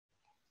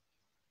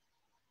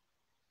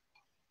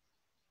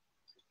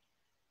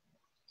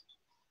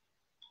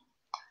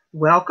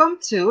Welcome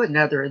to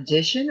another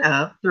edition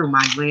of Through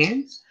My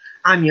Lens.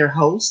 I'm your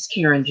host,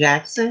 Karen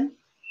Jackson,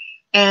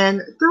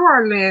 and Through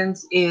Our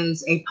Lens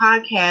is a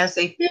podcast,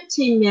 a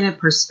 15-minute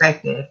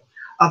perspective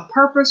of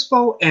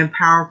purposeful and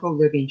powerful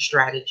living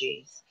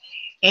strategies.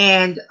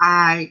 And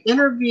I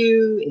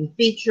interview and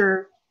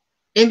feature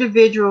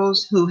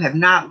individuals who have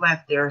not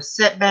let their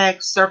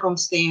setbacks,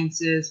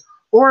 circumstances,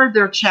 or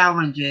their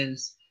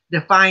challenges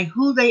define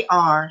who they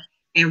are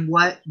and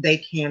what they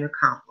can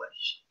accomplish.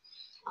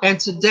 And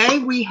today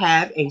we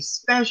have a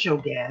special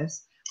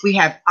guest. We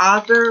have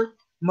author,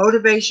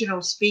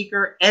 motivational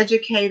speaker,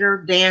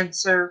 educator,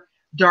 dancer,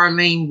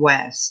 Darlene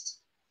West.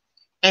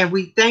 And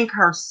we thank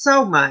her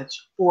so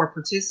much for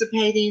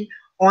participating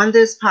on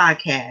this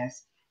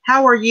podcast.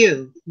 How are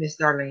you, Miss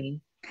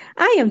Darlene?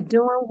 I am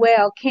doing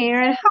well,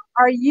 Karen. How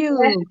are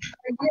you?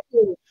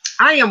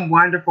 I am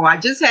wonderful. I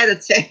just had a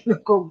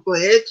technical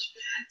glitch.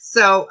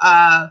 So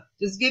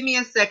just give me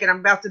a second. I'm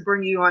about to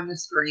bring you on the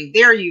screen.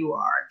 There you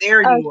are.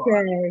 There you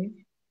are. Okay.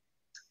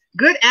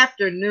 Good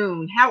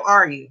afternoon. How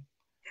are you?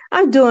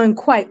 I'm doing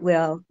quite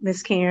well,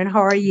 Miss Karen.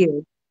 How are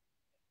you?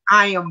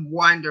 I am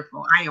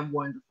wonderful. I am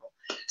wonderful.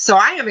 So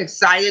I am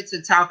excited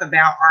to talk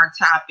about our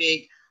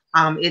topic.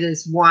 It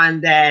is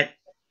one that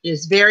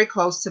is very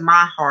close to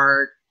my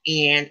heart,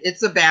 and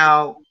it's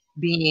about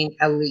being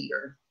a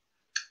leader.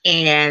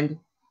 And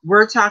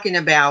we're talking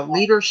about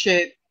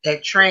leadership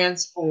that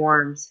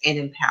transforms and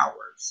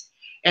empowers.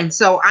 And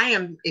so I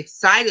am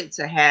excited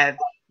to have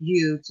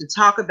you to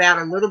talk about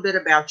a little bit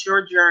about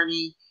your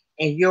journey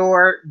and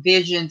your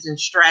visions and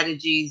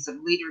strategies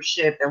of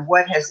leadership and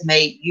what has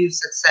made you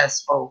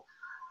successful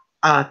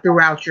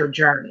throughout your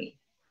journey.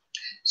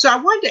 So I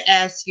wanted to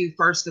ask you,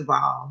 first of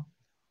all,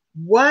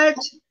 what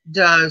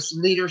does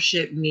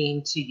leadership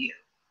mean to you?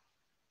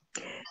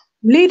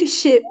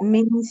 Leadership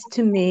means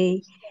to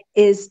me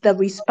is the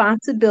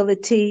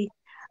responsibility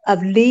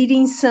of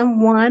leading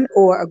someone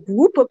or a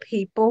group of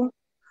people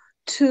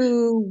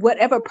to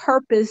whatever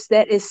purpose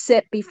that is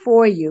set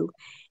before you.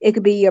 It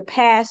could be your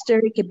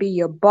pastor, it could be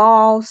your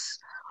boss,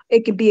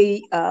 it could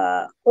be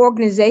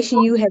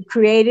organization you have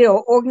created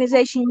or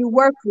organization you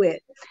work with.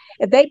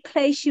 If they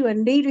place you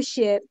in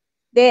leadership,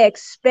 they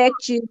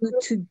expect you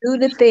to do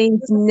the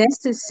things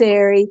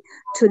necessary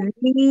to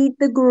lead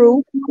the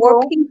group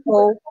or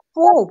people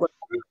forward.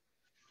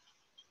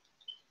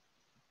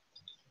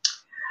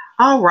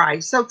 All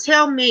right. So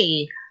tell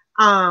me,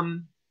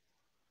 um,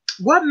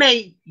 what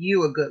made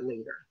you a good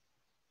leader?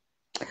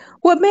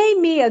 What made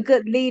me a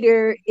good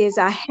leader is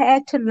I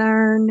had to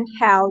learn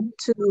how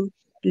to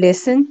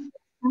listen.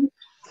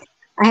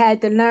 I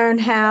had to learn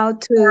how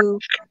to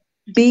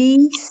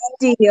be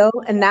still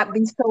and not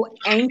be so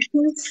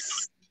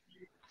anxious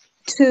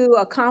to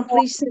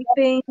accomplish some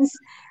things.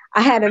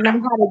 I had to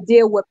learn how to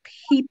deal with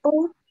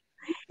people.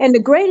 And the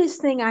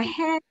greatest thing I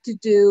had to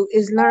do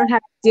is learn how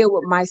to deal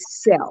with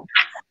myself,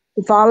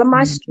 with all of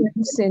my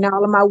strengths and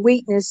all of my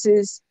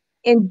weaknesses,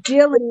 in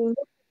dealing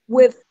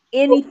with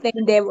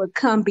anything that would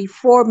come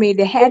before me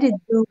that had to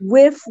do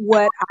with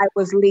what I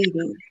was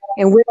leading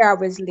and where I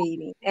was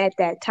leading at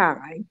that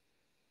time.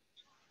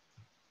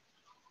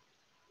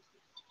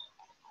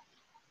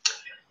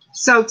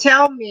 So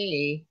tell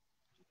me,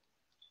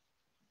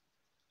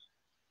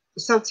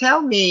 so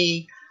tell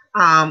me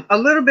a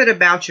little bit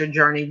about your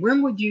journey.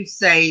 When would you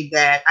say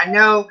that? I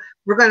know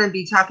we're going to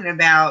be talking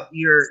about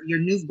your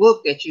new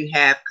book that you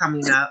have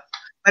coming up,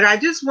 but I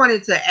just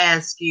wanted to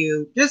ask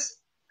you, just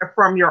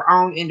from your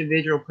own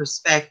individual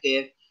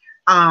perspective,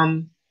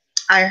 um,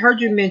 I heard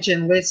you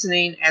mention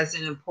listening as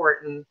an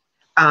important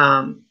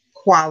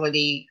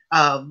quality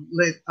of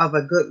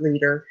a good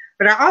leader,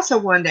 but I also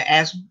wanted to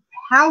ask,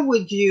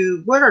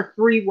 what are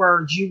three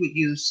words you would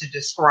use to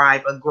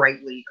describe a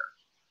great leader?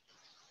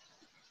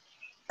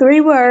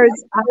 Three words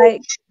I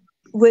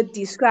would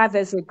describe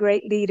as a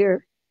great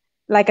leader.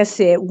 Like I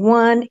said,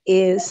 one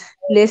is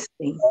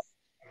listening.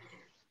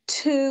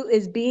 Two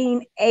is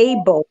being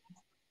able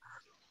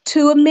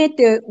to admit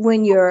that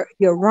when you're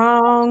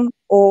wrong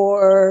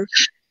or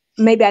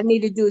maybe I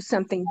need to do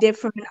something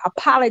different,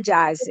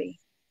 apologizing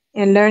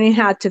and learning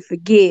how to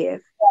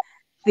forgive.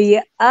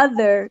 The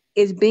other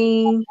is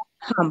being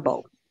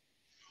humble.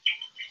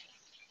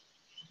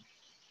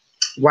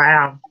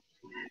 Wow.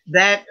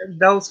 That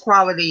those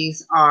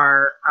qualities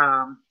are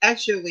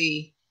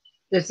actually,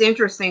 it's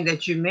interesting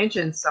that you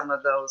mentioned some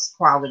of those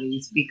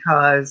qualities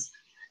because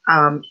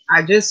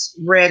I just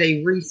read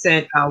a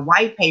recent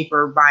white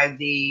paper by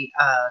the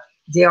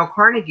Dale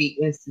Carnegie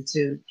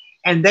Institute,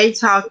 and they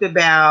talked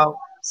about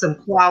some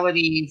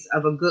qualities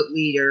of a good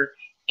leader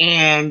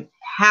and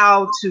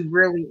how to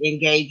really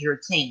engage your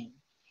team.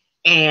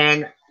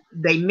 And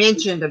they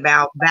mentioned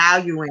about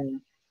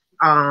valuing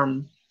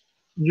um,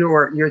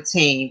 your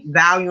team,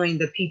 valuing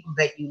the people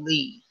that you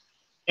lead,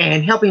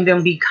 and helping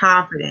them be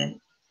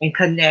confident and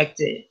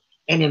connected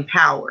and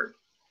empowered.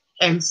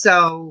 And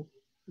so,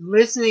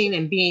 listening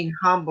and being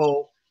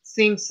humble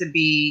seems to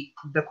be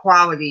the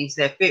qualities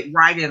that fit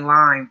right in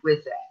line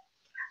with that.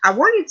 I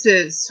wanted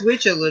to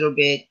switch a little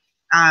bit.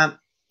 Um,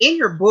 in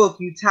your book,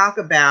 you talk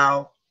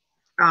about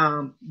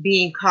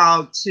being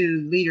called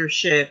to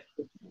leadership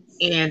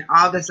in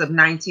August of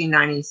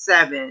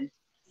 1997,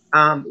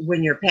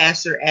 when your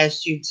pastor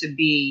asked you to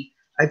be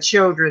a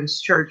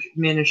children's church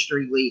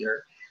ministry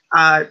leader.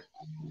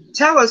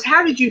 Tell us,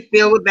 how did you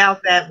feel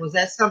about that? Was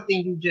that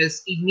something you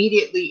just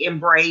immediately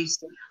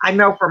embraced? I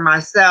know for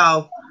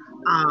myself,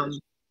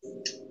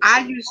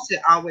 I used to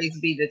always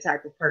be the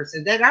type of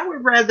person that I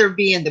would rather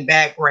be in the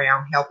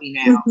background helping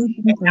out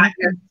and not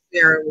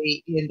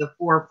necessarily in the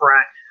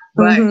forefront.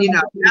 But, you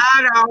know,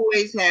 God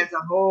always has a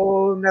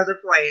whole nother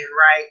plan,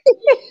 right?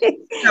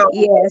 So,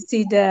 Yes,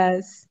 he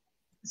does.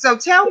 so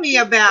tell me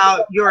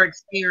about your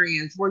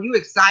experience. Were you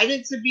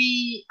excited to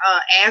be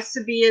asked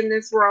to be in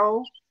this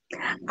role?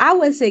 I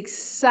was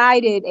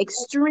excited,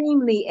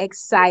 extremely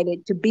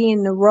excited to be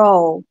in the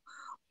role.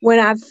 When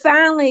I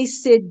finally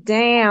sit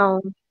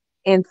down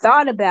and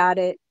thought about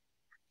it,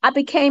 I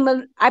became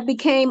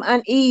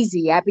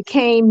uneasy. I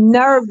became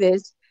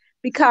nervous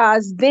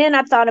because then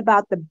I thought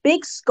about the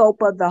big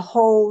scope of the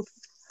whole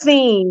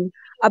thing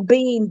of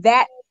being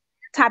that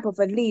type of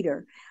a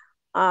leader.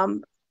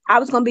 Um, I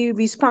was going to be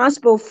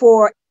responsible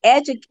for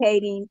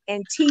educating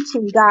and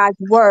teaching God's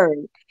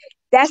word.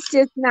 That's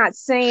just not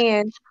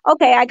saying,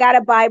 okay, I got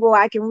a Bible,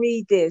 I can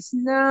read this.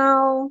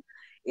 No,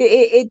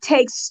 it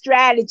takes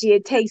strategy,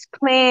 it takes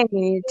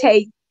planning, it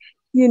takes,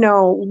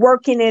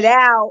 working it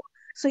out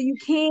so you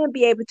can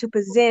be able to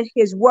present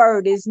his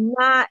word. It's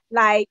not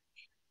like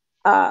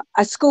a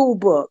school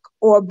book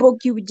or a book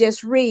you would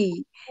just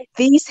read.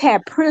 These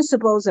have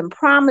principles and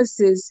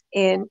promises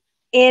in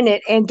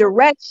it and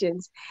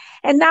directions.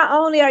 And not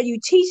only are you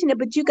teaching it,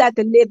 but you got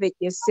to live it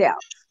yourself.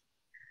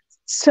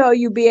 So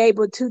you be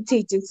able to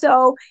teach it.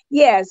 So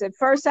yes, at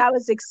first I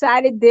was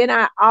excited. Then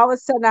I all of a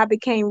sudden I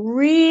became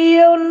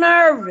real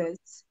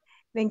nervous.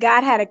 Then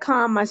God had to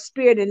calm my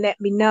spirit and let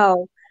me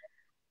know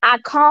I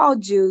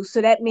called you,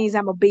 so that means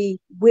I'm gonna be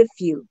with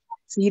you.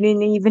 So you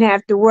didn't even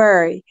have to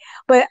worry.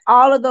 But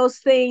all of those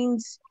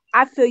things,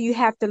 I feel you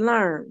have to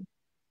learn.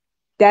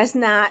 That's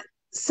not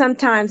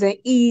sometimes an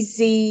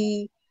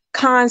easy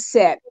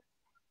concept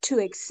to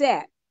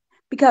accept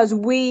because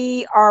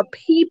we are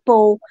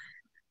people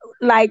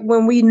like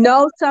when we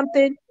know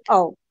something,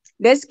 oh,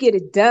 let's get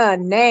it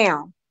done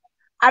now.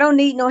 I don't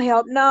need no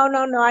help. No,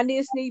 no, no. I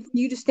just need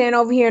you to stand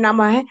over here and I'm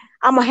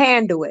gonna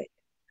handle it.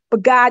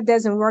 But God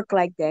doesn't work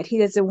like that. He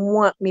doesn't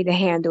want me to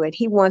handle it.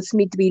 He wants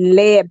me to be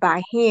led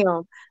by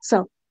him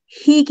so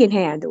he can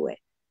handle it.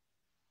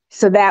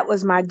 So that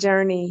was my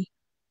journey,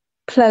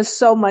 plus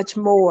so much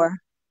more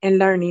in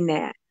learning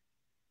that.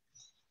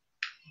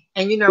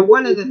 And you know,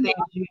 one of the things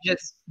you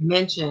just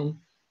mentioned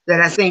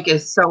that I think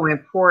is so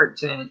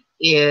important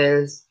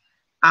is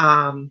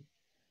um,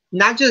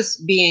 not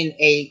just being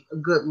a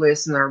good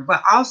listener,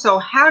 but also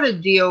how to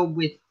deal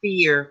with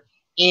fear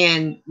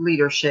in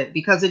leadership.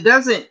 Because it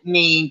doesn't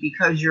mean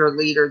because you're a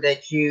leader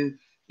that you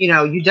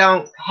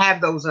don't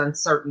have those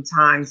uncertain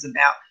times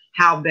about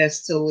how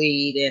best to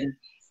lead,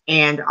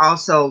 and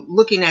also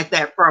looking at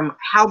that from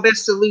how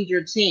best to lead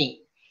your team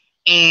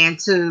and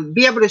to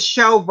be able to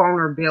show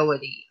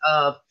vulnerability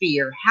of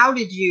fear. How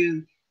did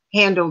you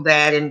handle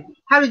that? And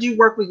how did you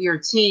work with your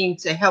team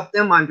to help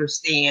them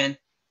understand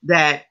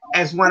that,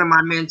 as one of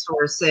my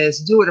mentors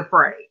says, do it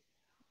afraid?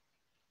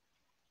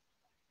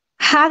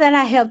 How did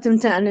I help them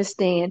to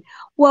understand?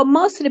 Well,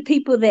 most of the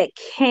people that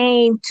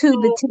came to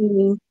the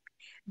team,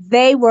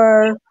 they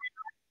were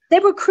they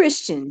were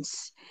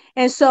Christians.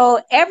 And so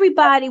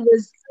everybody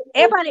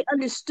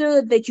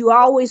understood that you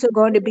always are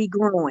going to be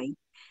growing.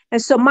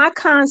 And so my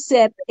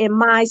concept and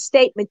my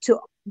statement to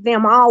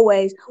them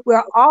always,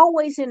 we're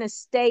always in a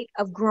state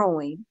of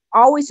growing,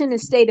 always in a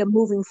state of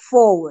moving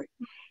forward.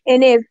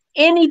 And if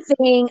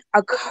anything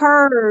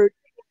occurred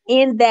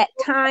in that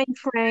time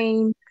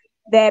frame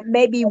that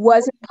maybe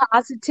wasn't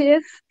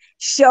positive,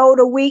 showed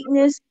a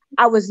weakness,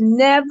 I was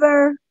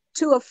never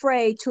too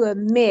afraid to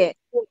admit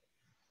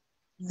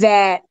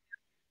that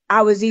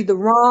I was either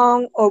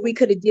wrong or we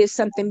could have did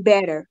something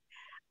better.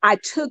 I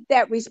took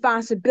that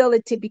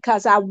responsibility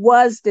because I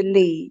was the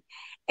lead.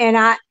 And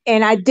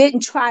I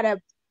didn't try to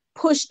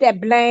push that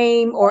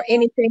blame or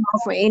anything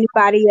off of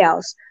anybody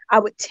else. I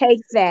would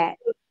take that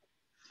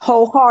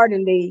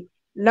wholeheartedly,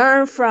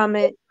 learn from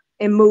it,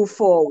 and move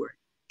forward.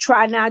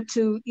 Try not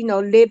to,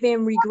 live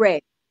in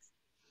regret.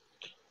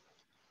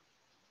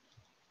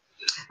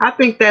 I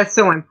think that's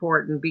so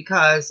important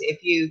because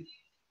if you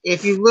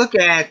look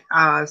at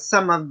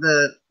some of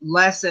the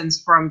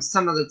lessons from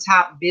some of the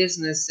top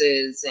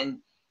businesses and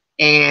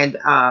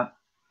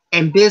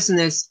and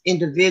business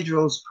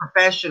individuals,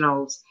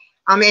 professionals,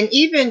 and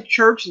even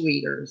church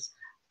leaders,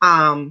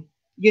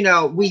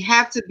 we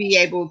have to be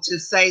able to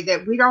say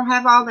that we don't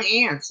have all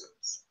the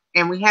answers,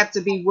 and we have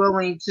to be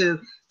willing to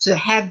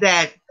have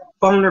that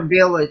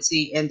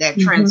vulnerability and that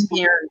Mhm.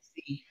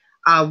 transparency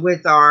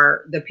with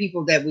the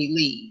people that we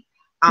lead,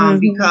 Mhm.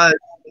 because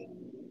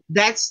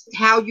that's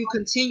how you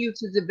continue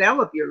to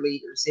develop your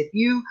leaders.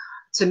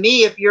 To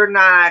me, if you're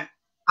not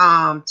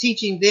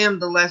teaching them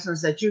the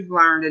lessons that you've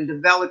learned and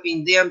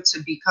developing them to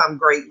become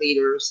great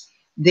leaders,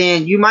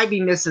 then you might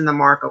be missing the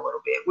mark a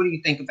little bit. What do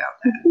you think about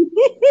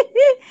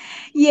that?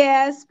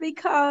 Yes,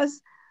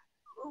 because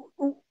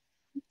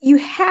you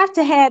have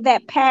to have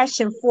that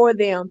passion for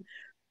them,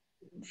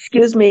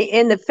 excuse me,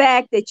 and the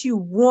fact that you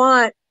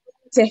want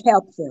to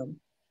help them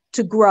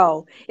to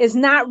grow. It's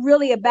not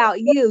really about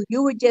you.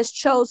 You were just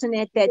chosen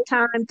at that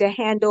time to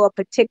handle a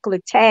particular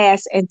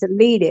task and to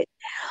lead it.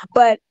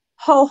 But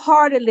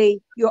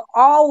wholeheartedly, you're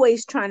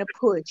always trying to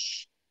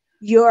push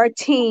your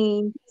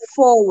team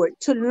forward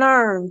to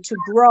learn, to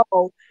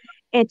grow,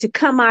 and to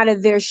come out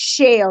of their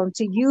shell and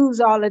to use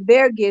all of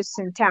their gifts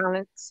and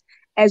talents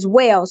as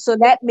well. So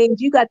that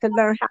means you got to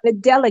learn how to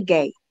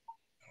delegate,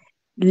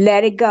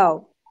 let it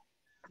go.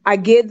 I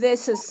give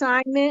this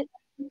assignment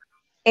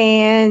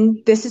and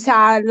this is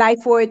how I'd like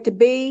for it to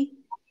be.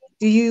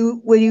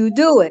 Will you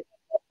do it?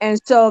 And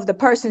so if the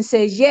person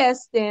says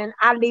yes, then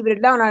I leave it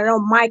alone. I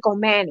don't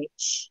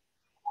micromanage.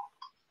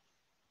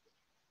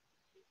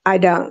 I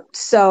don't.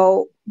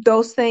 So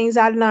those things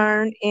I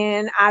learned,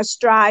 and I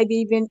strive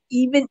even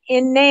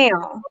in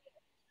now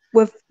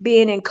with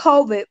being in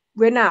COVID,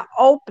 we're not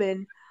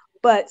open,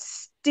 but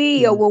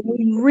still when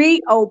we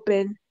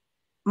reopen,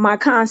 my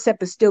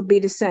concept will still be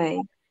the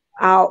same.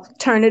 I'll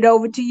turn it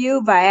over to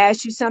you. If I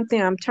ask you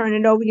something, I'm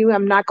turning it over to you.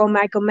 I'm not going to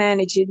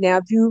micromanage it. Now,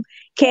 if you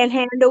can't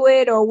handle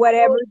it or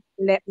whatever,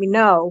 let me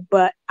know.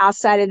 But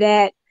outside of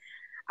that,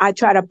 I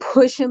try to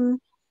push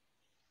them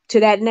to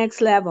that next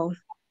level.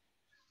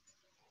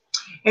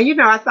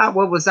 And I thought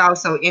what was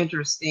also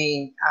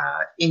interesting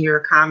in your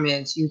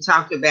comments, you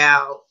talked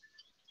about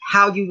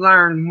how you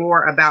learn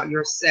more about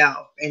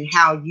yourself and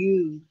how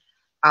you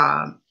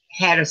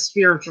had a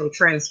spiritual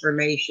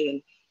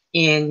transformation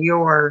in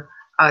your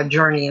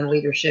journey in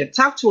leadership.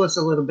 Talk to us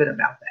a little bit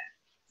about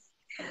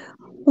that.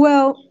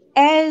 Well,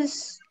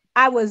 as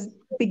I was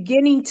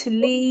beginning to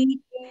lead,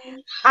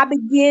 I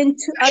began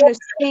to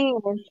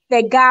understand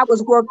that God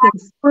was working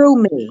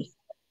through me.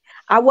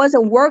 I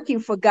wasn't working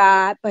for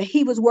God, but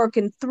He was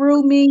working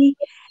through me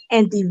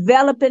and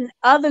developing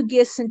other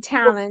gifts and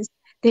talents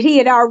that He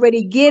had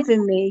already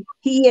given me.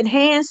 He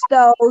enhanced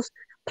those,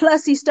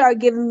 plus He started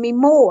giving me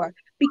more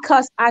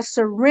because I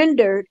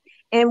surrendered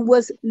and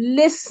was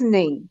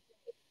listening,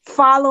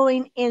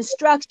 following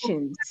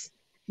instructions,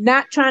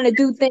 not trying to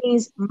do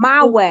things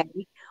my way,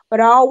 but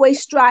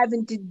always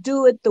striving to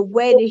do it the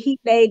way that He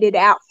laid it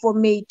out for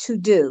me to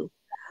do.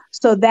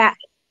 So that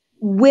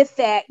with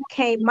that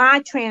came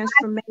my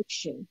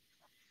transformation.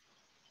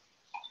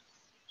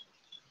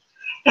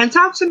 And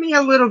talk to me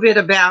a little bit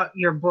about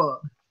your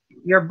book.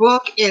 Your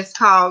book is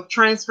called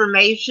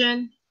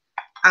Transformation.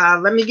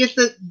 Let me get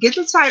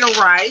the title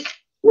right.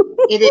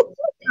 It is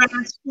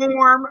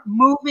Transform,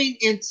 Moving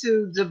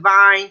into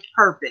Divine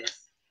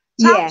Purpose.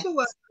 Talk Yes. to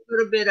us a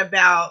little bit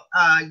about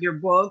your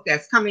book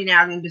that's coming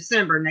out in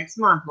December next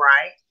month,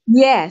 right?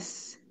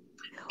 Yes.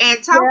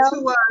 And talk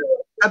to us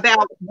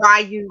about why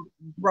you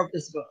wrote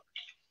this book.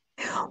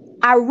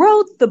 I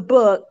wrote the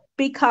book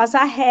because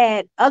I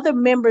had other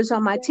members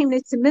on my team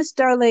that said, Miss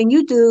Darlene,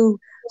 you do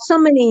so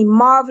many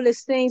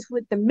marvelous things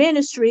with the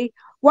ministry.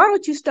 Why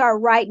don't you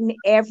start writing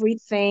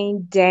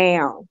everything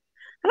down?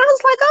 And I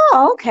was like,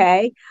 oh,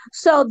 okay.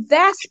 So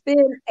that's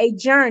been a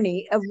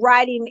journey of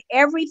writing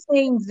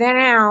everything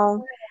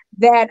down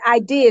that I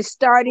did,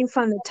 starting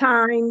from the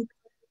time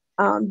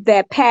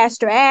that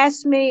Pastor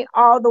asked me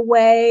all the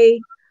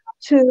way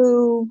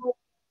to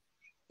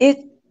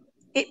it.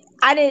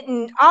 I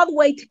didn't all the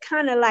way to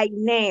kind of like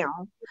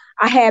now.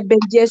 I have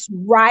been just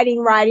writing,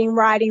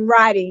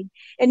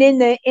 and in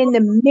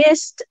the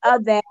midst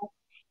of that,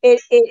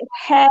 it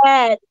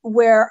had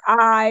where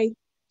I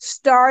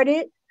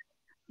started,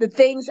 the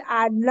things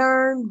I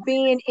learned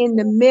being in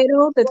the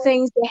middle, the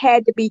things that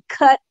had to be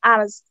cut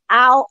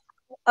out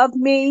of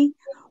me,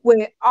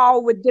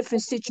 with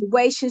different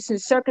situations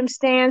and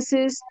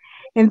circumstances,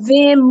 and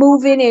then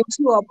moving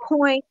into a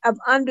point of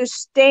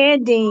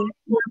understanding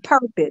my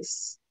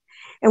purpose.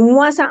 And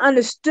once I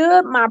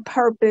understood my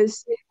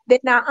purpose, then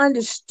I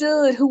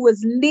understood who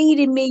was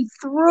leading me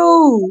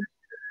through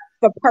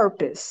the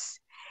purpose,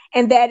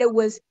 and that it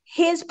was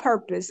His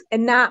purpose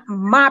and not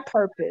my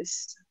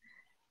purpose.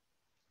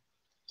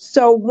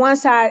 So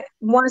once I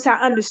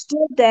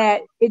understood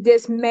that, it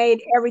just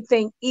made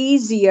everything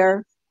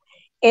easier,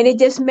 and it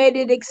just made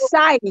it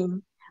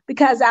exciting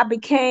because I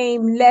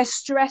became less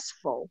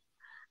stressful.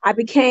 I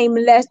became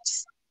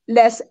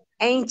less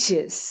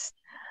anxious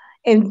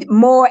and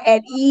more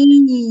at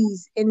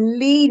ease in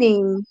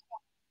leading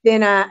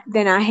than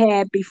I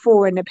had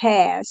before in the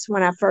past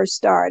when I first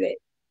started.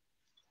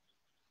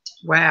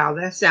 Wow,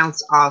 that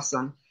sounds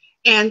awesome.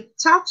 And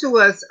talk to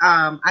us.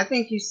 I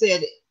think you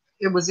said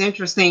it was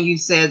interesting. You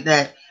said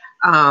that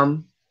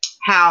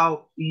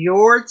how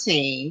your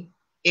team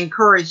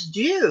encouraged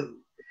you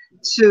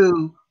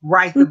to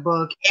write the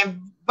book, and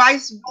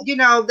vice.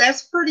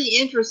 That's pretty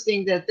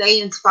interesting that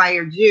they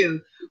inspired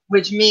you,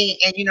 which means,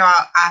 and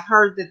I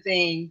heard the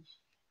thing,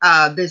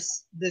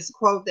 this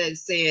quote that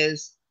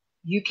says,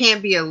 "You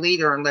can't be a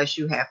leader unless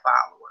you have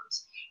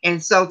followers."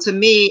 And so to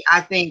me,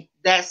 I think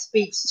that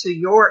speaks to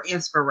your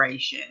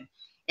inspiration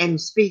and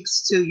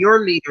speaks to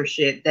your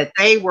leadership that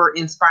they were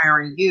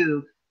inspiring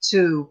you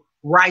to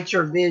write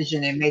your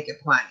vision and make it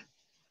plain.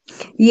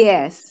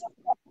 Yes.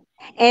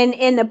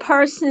 And the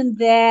person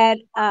that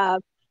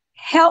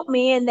helped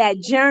me in that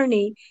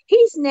journey,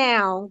 he's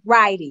now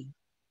writing.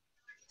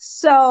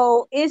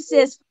 So it's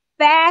just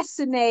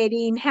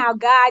fascinating how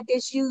God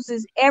just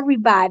uses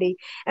everybody.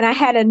 And I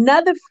had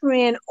another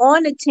friend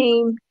on the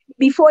team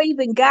before I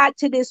even got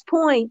to this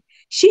point.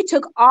 She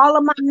took all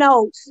of my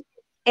notes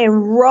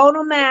and wrote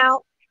them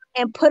out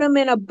and put them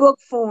in a book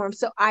form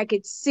so I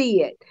could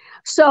see it.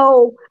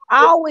 So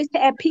I always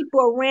had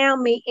people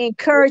around me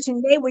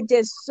encouraging. They were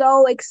just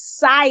so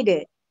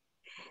excited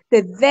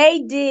that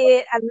they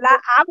did a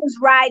lot. I was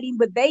writing,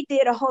 but they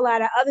did a whole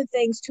lot of other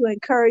things to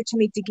encourage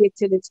me to get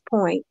to this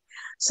point.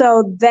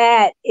 So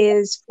that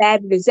is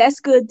fabulous. That's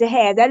good to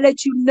have. That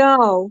lets you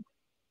know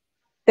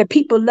that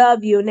people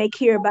love you and they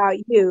care about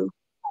you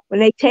when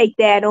they take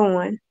that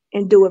on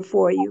and do it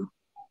for you.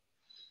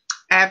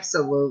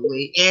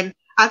 Absolutely. And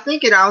I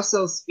think it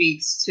also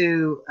speaks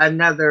to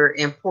another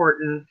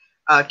important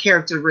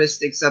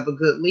characteristics of a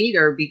good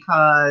leader,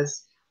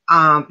 because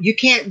you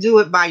can't do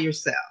it by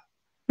yourself.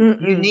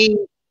 You Mm-mm. need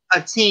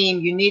a team,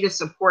 you need a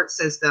support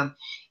system.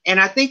 And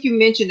I think you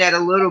mentioned that a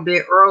little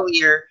bit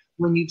earlier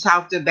when you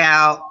talked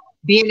about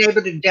being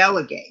able to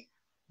delegate.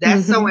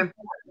 That's so Mm-hmm.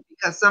 important,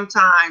 because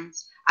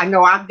sometimes I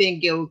know I've been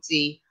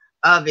guilty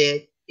of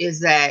it,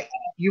 is that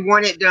you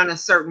want it done a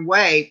certain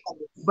way,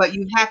 but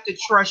you have to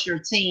trust your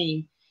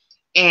team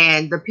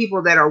and the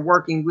people that are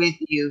working with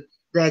you,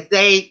 that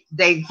they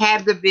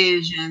have the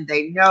vision,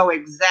 they know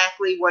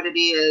exactly what it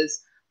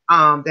is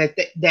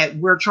that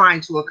we're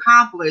trying to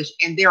accomplish,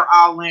 and they're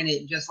all in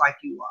it just like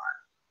you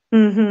are.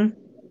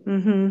 Mm-hmm.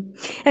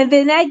 Mm-hmm. And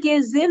then that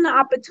gives them the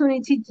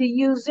opportunity to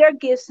use their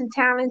gifts and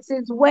talents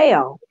as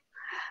well.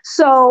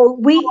 So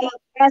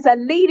as a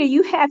leader,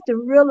 you have to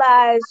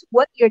realize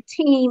what your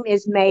team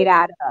is made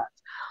out of,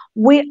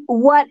 with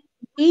what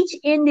each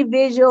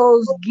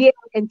individual's gift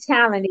and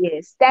talent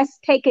is. That's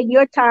taking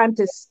your time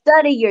to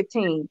study your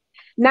team,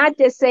 not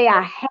just say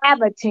I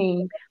have a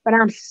team, but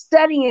I'm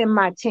studying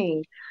my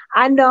team.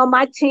 I know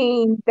my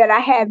team that I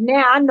have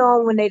now. I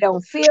know when they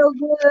don't feel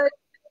good,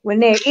 when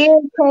they're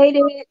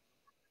irritated,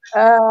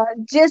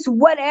 just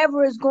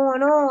whatever is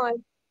going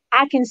on,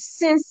 I can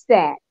sense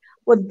that.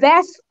 Well,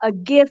 that's a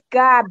gift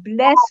God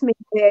blessed me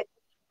with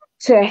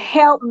to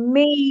help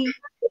me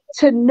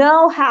to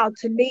know how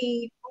to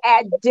lead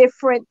at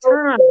different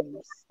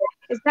times.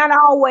 It's not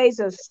always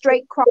a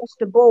straight cross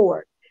the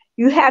board.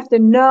 You have to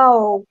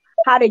know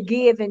how to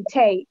give and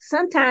take.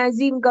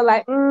 Sometimes even go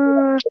like,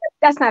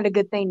 that's not a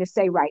good thing to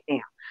say right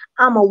now.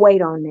 I'm gonna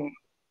wait on that.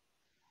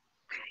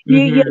 You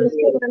Mm-hmm.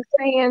 understand what I'm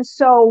saying?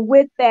 So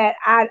with that,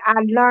 I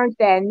learned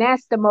that, and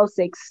that's the most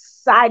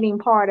exciting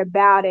part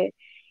about it,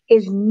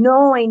 is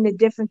knowing the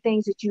different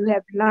things that you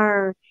have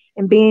learned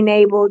and being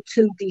able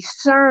to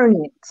discern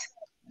it.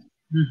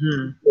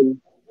 Mm-hmm.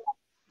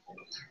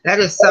 That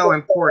is so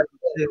important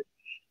too.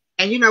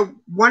 And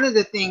one of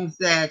the things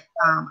that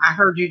I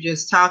heard you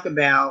just talk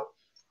about,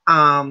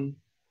 um,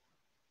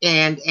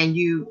 and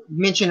you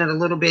mentioned it a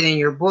little bit in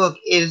your book,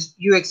 is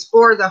you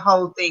explore the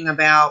whole thing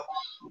about,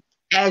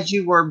 as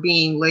you were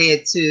being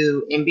led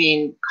to and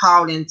being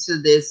called into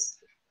this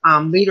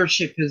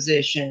leadership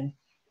position,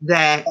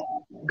 that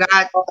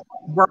God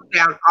worked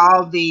out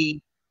all the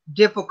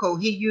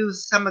difficult, He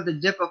used some of the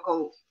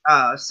difficult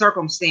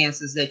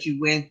circumstances that you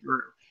went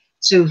through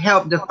to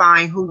help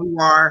define who you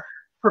are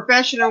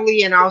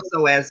professionally and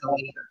also as a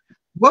leader.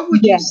 What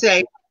would you Yeah.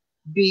 say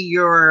be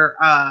your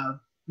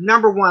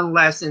number one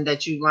lesson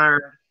that you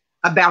learned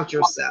about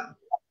yourself?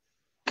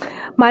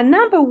 My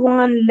number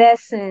one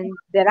lesson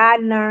that I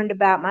learned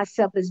about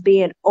myself is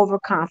being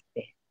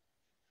overconfident.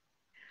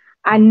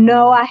 I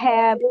know I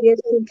have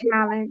gifts and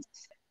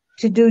talents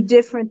to do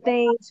different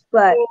things,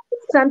 but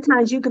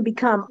sometimes you can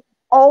become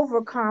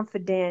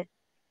overconfident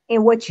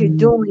in what you're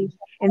doing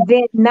and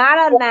then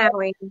not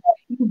allowing,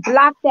 you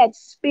block that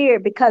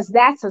spirit because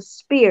that's a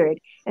spirit.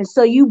 And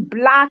so you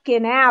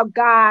blocking out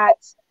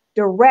God's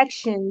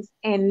directions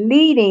and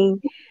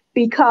leading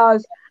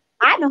because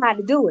I know how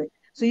to do it.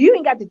 So you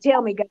ain't got to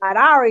tell me, God,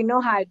 I already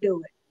know how to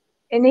do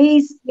it. And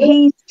he's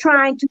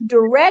trying to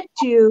direct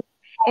you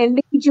and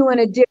lead you in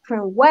a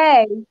different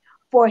way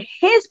for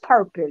his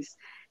purpose,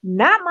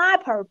 not my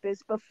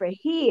purpose, but for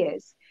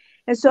his.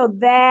 And so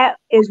that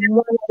is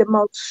one of the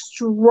most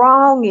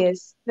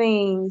strongest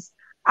things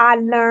I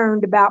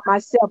learned about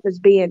myself, as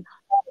being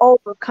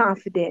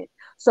overconfident.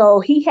 So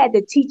he had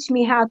to teach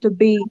me how to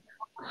be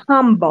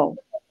humble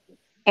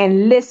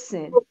and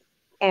listen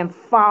and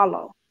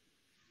follow.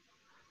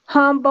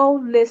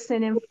 Humble,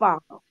 listen, and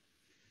follow.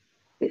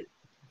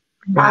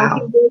 I don't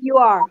care Wow. where you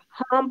are.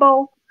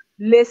 Humble,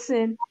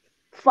 listen,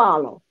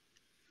 follow.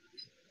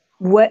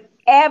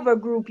 Whatever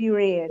group you're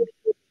in,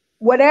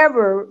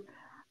 whatever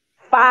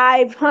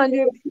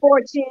 500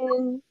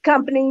 Fortune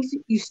companies,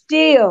 you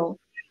still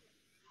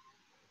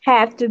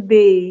have to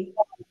be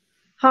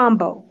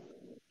humble.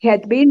 You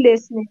have to be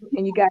listening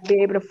and you got to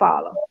be able to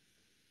follow.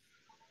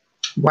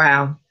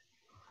 Wow.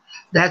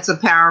 That's a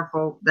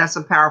powerful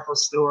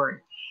story.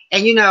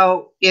 And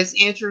it's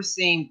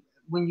interesting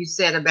when you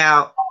said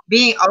about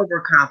being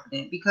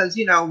overconfident, because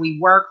we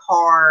work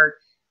hard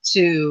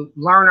to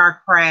learn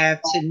our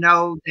craft, to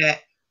know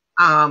that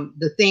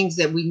the things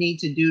that we need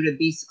to do to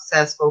be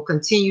successful,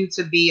 continue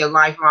to be a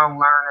lifelong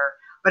learner.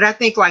 But I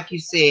think, like you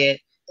said,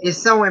 it's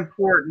so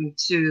important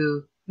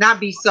to not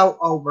be so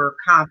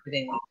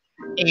overconfident,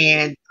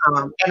 and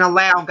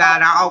allow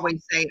God. I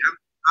always say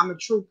I'm a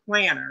true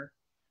planner,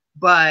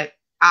 but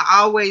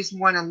I always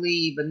want to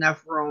leave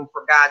enough room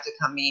for God to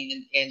come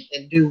in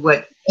and do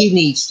what he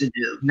needs to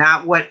do,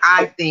 not what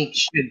I think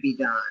should be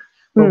done,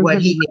 but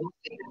what he Mm-hmm. needs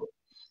to do.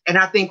 And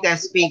I think that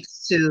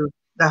speaks to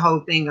the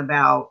whole thing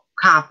about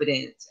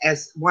confidence.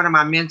 As one of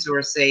my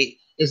mentors say,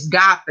 is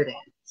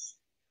Godfidence.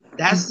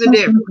 That's the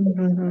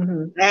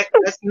difference.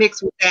 That's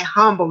mixed with that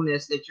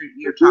humbleness that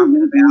you're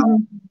talking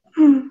about.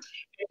 And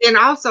then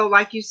also,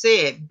 like you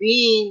said,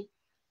 being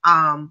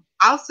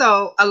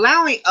also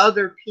allowing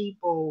other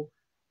people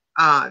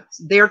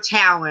their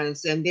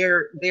talents and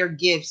their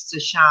gifts to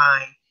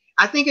shine.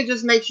 I think it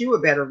just makes you a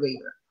better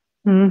leader.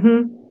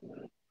 Mm-hmm.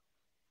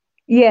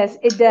 Yes,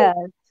 it does.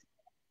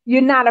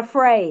 You're not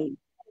afraid.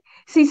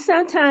 See,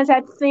 sometimes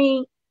I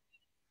think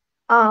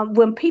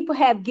when people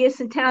have gifts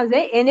and talents,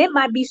 and it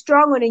might be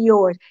stronger than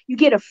yours, you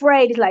get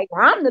afraid. It's like,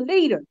 well, I'm the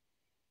leader,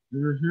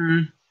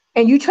 Hmm.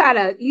 and you try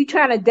to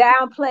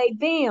downplay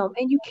them,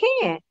 and you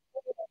can't.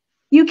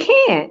 You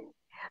can't.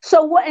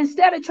 So what?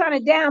 Instead of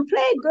trying to downplay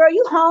it, girl,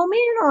 you home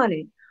in on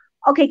it.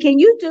 Okay, can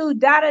you do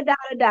da da da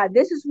da da?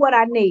 This is what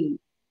I need.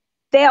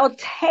 They'll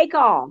take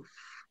off.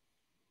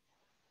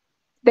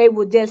 They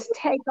will just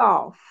take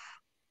off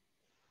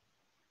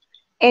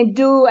and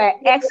do an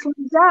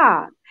excellent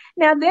job.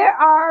 Now, there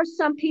are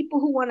some people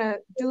who want to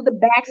do the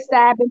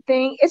backstabbing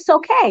thing. It's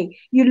okay.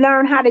 You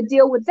learn how to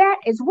deal with that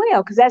as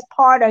well, because that's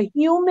part of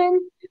human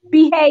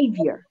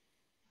behavior,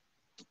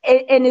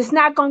 and it's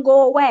not going to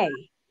go away.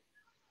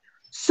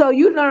 So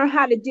you learn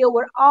how to deal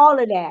with all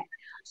of that.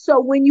 So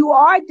when you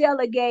are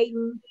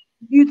delegating,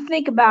 you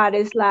think about it,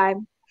 it's like,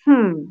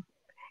 if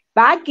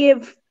I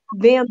give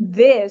them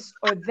this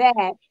or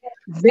that,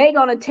 they're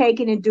gonna take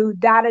it and do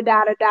da da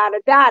da da da da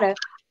da da,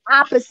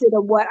 opposite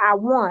of what I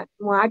want.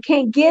 Well, I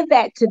can't give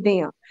that to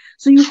them.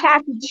 So you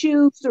have to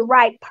choose the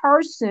right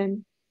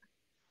person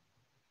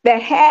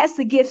that has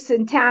the gifts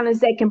and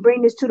talents that can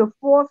bring this to the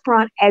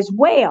forefront as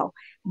well.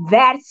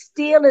 That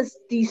still is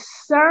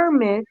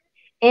discernment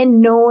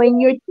and knowing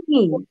your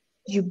team.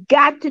 You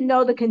got to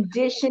know the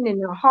condition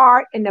and the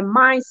heart and the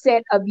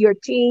mindset of your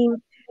team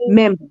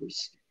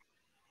members.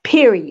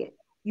 Period.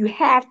 You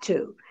have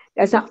to.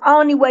 That's the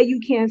only way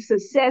you can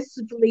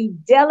successfully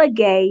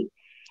delegate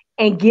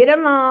and get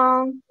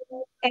along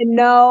and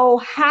know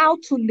how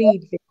to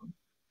lead them.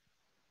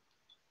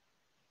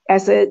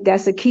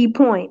 That's a key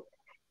point.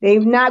 They're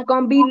not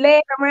gonna be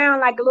led around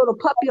like a little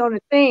puppy on a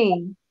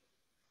thing,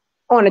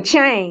 on a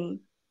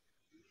chain,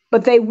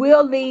 but they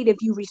will lead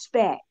if you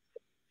respect.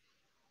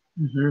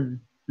 Hmm.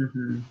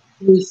 Hmm.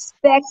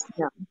 Respect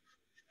them.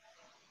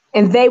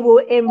 And they will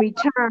in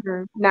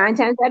return, 9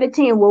 times out of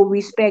 10, will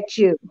respect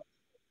you.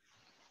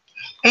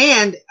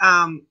 And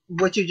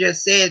what you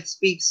just said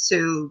speaks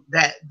to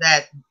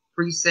that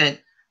recent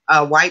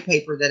white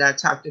paper that I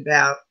talked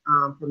about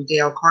from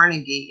Dale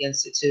Carnegie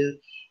Institute.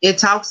 It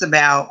talks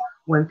about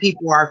when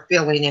people are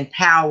feeling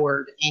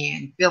empowered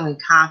and feeling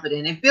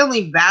confident and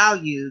feeling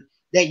valued,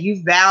 that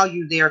you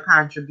value their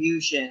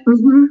contributions,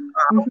 Mm-hmm.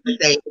 that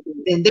they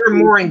then they're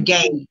more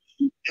engaged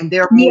and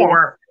they're Yeah,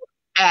 more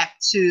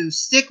apt to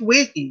stick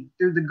with you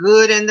through the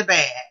good and the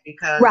bad,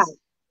 because right.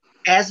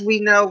 as we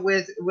know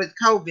with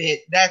COVID,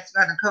 that's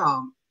going to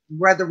come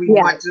whether we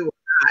Yeah. want to or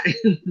not.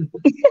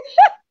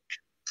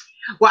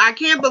 Well, I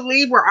can't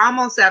believe we're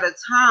almost out of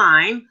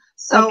time.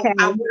 So Okay.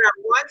 what I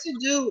want to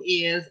do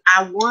is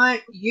I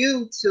want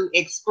you to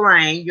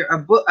explain your a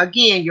book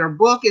again. Your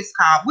book is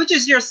called, which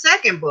is your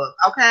second book.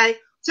 Okay,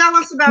 tell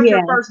us about your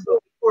Yeah. first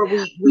book before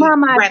we My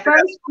wrap it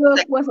first book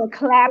up. was a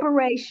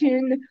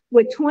collaboration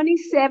with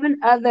 27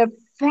 other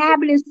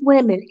fabulous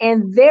women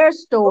and their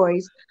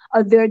stories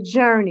of their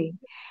journey.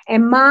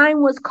 And mine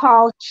was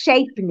called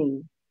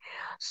Shaping.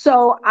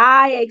 So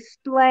I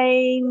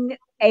explain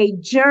a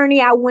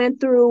journey I went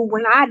through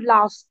when I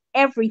lost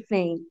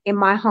everything in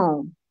my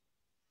home.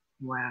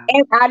 Wow.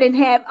 And I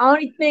didn't have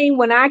only thing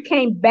when I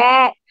came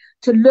back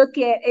to look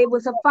at it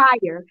was a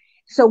fire.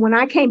 So when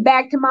I came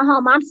back to my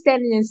home, I'm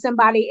standing in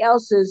somebody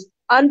else's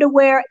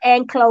underwear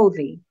and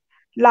clothing.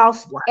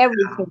 Lost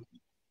everything.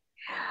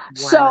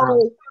 Wow.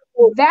 Wow.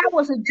 So that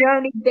was a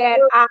journey that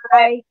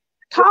I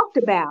talked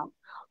about.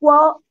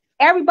 Well,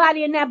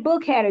 everybody in that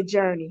book had a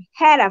journey,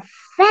 had a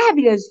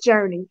fabulous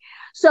journey.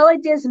 So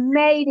it just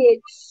made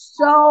it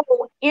so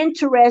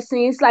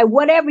interesting. It's like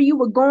whatever you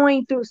were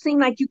going through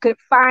seemed like you could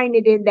find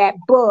it in that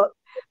book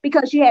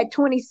because you had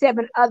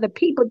 27 other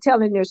people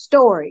telling their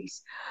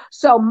stories.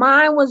 So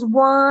mine was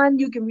one,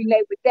 you can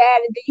relate with that.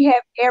 And then you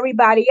have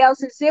everybody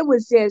else's. It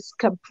was just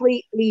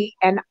completely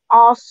an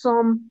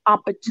awesome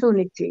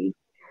opportunity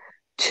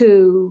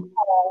to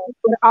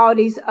with all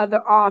these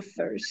other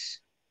authors.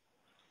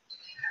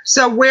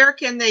 So where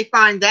can they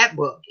find that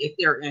book if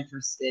they're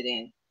interested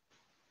in?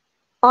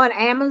 On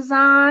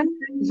Amazon.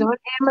 It's on Okay.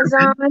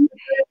 Amazon,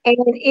 and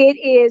it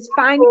is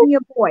Finding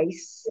Your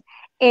Voice.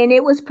 And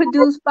it was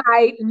produced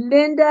by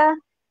Linda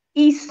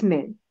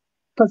Eastman,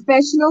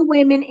 Professional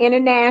Women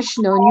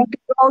International. And you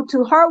can go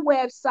to her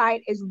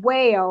website as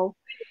well.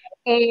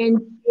 And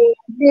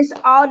this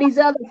all these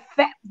other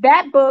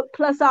that book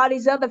plus all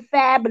these other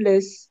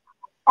fabulous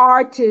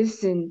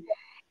artists and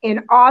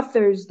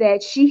authors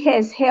that she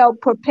has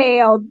helped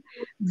propel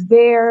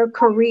their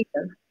career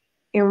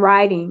in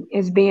writing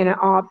as being an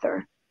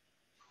author.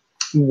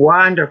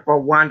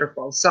 Wonderful,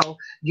 wonderful. So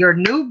your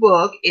new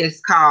book is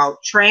called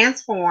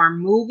Transform,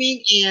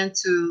 Moving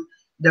into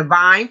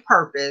Divine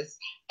Purpose.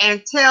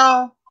 And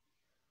tell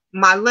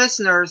my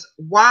listeners,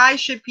 why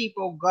should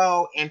people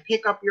go and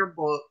pick up your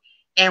book,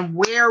 and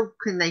where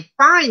can they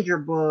find your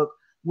book?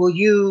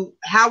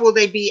 How will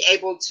they be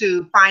able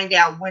to find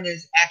out when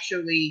it's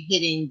actually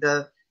hitting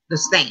the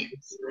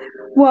stands?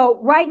 Well,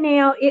 right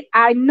now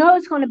I know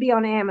it's going to be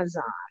on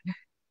Amazon.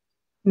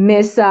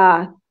 Miss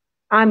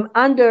I'm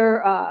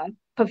under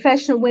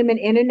Professional Women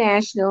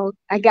International.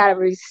 I got to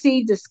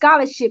receive the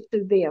scholarship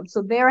through them.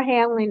 So they're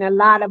handling a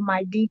lot of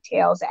my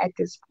details at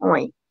this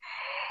point.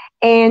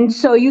 And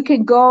so you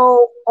can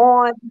go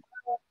on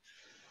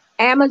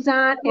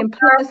Amazon and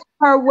plus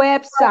her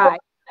website,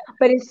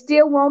 but it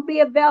still won't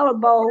be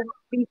available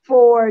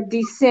before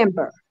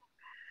December.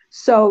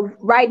 So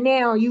right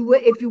now, if you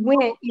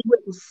went, you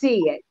wouldn't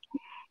see it.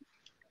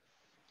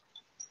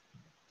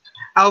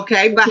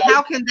 Okay, but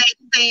how can they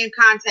stay in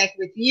contact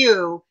with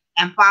you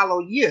and follow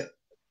you?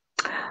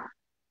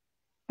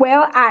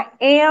 Well, I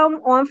am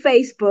on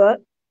Facebook,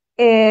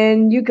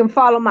 and you can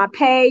follow my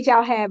page.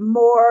 I'll have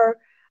more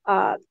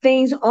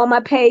things on my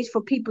page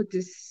for people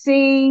to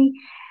see.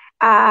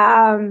 Okay.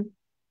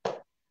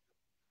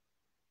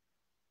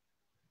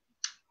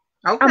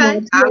 I'm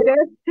on Twitter.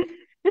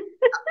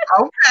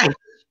 Okay.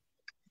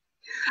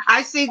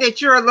 I see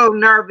that you're a little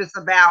nervous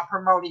about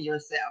promoting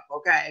yourself,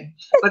 okay?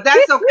 But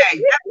that's okay.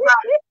 That's why,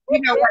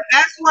 you know what?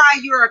 That's why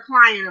you're a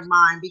client of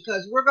mine,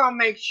 because we're going to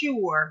make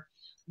sure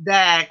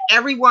that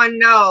everyone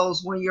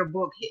knows when your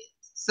book hits.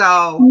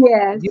 So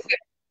Yes.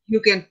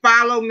 you can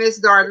follow Miss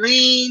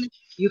Darlene.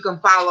 You can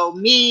follow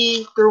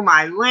me through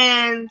my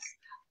lens.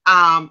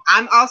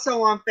 I'm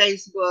also on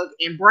Facebook.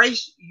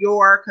 Embrace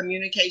your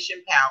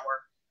communication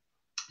power.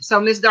 So,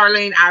 Miss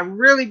Darlene, I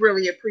really,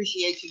 really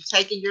appreciate you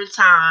taking your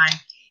time.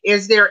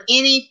 Is there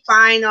any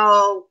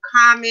final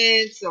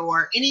comments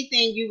or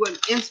anything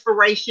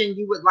inspiration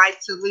you would like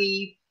to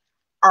leave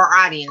our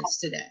audience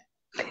today?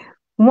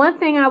 One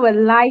thing I would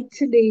like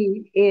to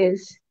leave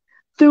is,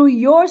 through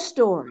your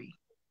story,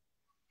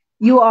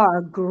 you are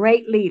a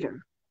great leader,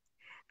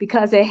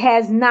 because it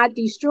has not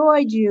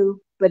destroyed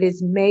you, but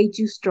it's made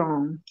you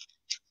strong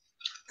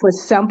for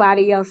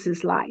somebody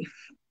else's life.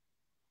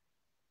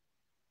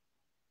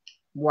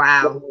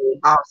 Wow.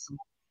 Awesome.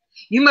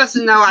 You must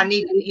know I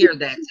needed to hear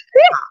that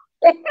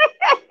today.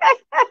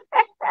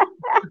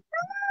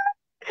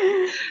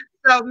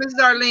 So, Ms.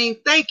 Darlene,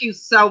 thank you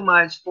so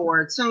much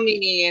for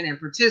tuning in and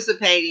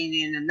participating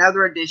in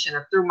another edition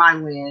of Through My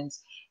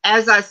Lens.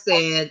 As I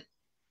said,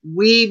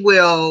 we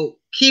will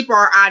keep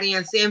our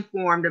audience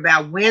informed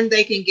about when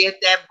they can get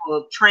that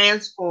book,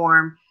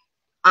 Transform.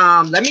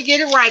 Let me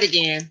get it right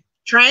again.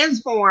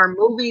 Transform,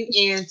 Moving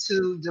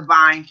into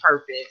Divine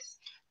Purpose.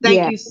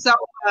 Thank you so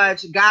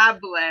much. God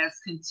bless.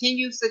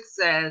 Continued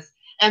success.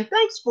 And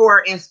thanks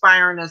for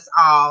inspiring us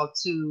all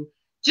to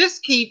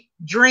just keep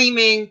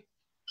dreaming,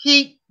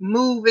 keep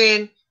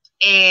moving,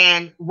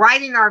 and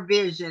writing our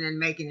vision and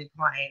making it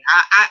plain.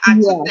 I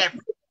took that from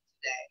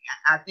today.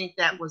 I think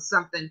that was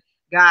something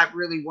God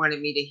really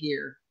wanted me to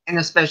hear, and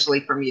especially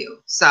from you.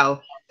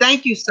 So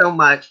thank you so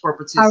much for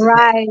participating. All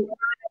right.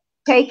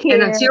 Take care.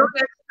 And until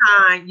next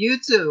time, you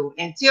too.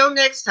 Until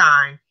next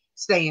time,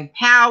 stay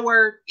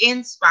empowered,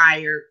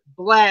 inspired,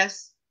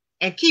 blessed,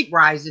 and keep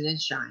rising and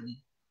shining.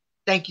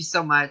 Thank you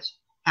so much.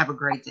 Have a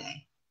great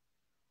day.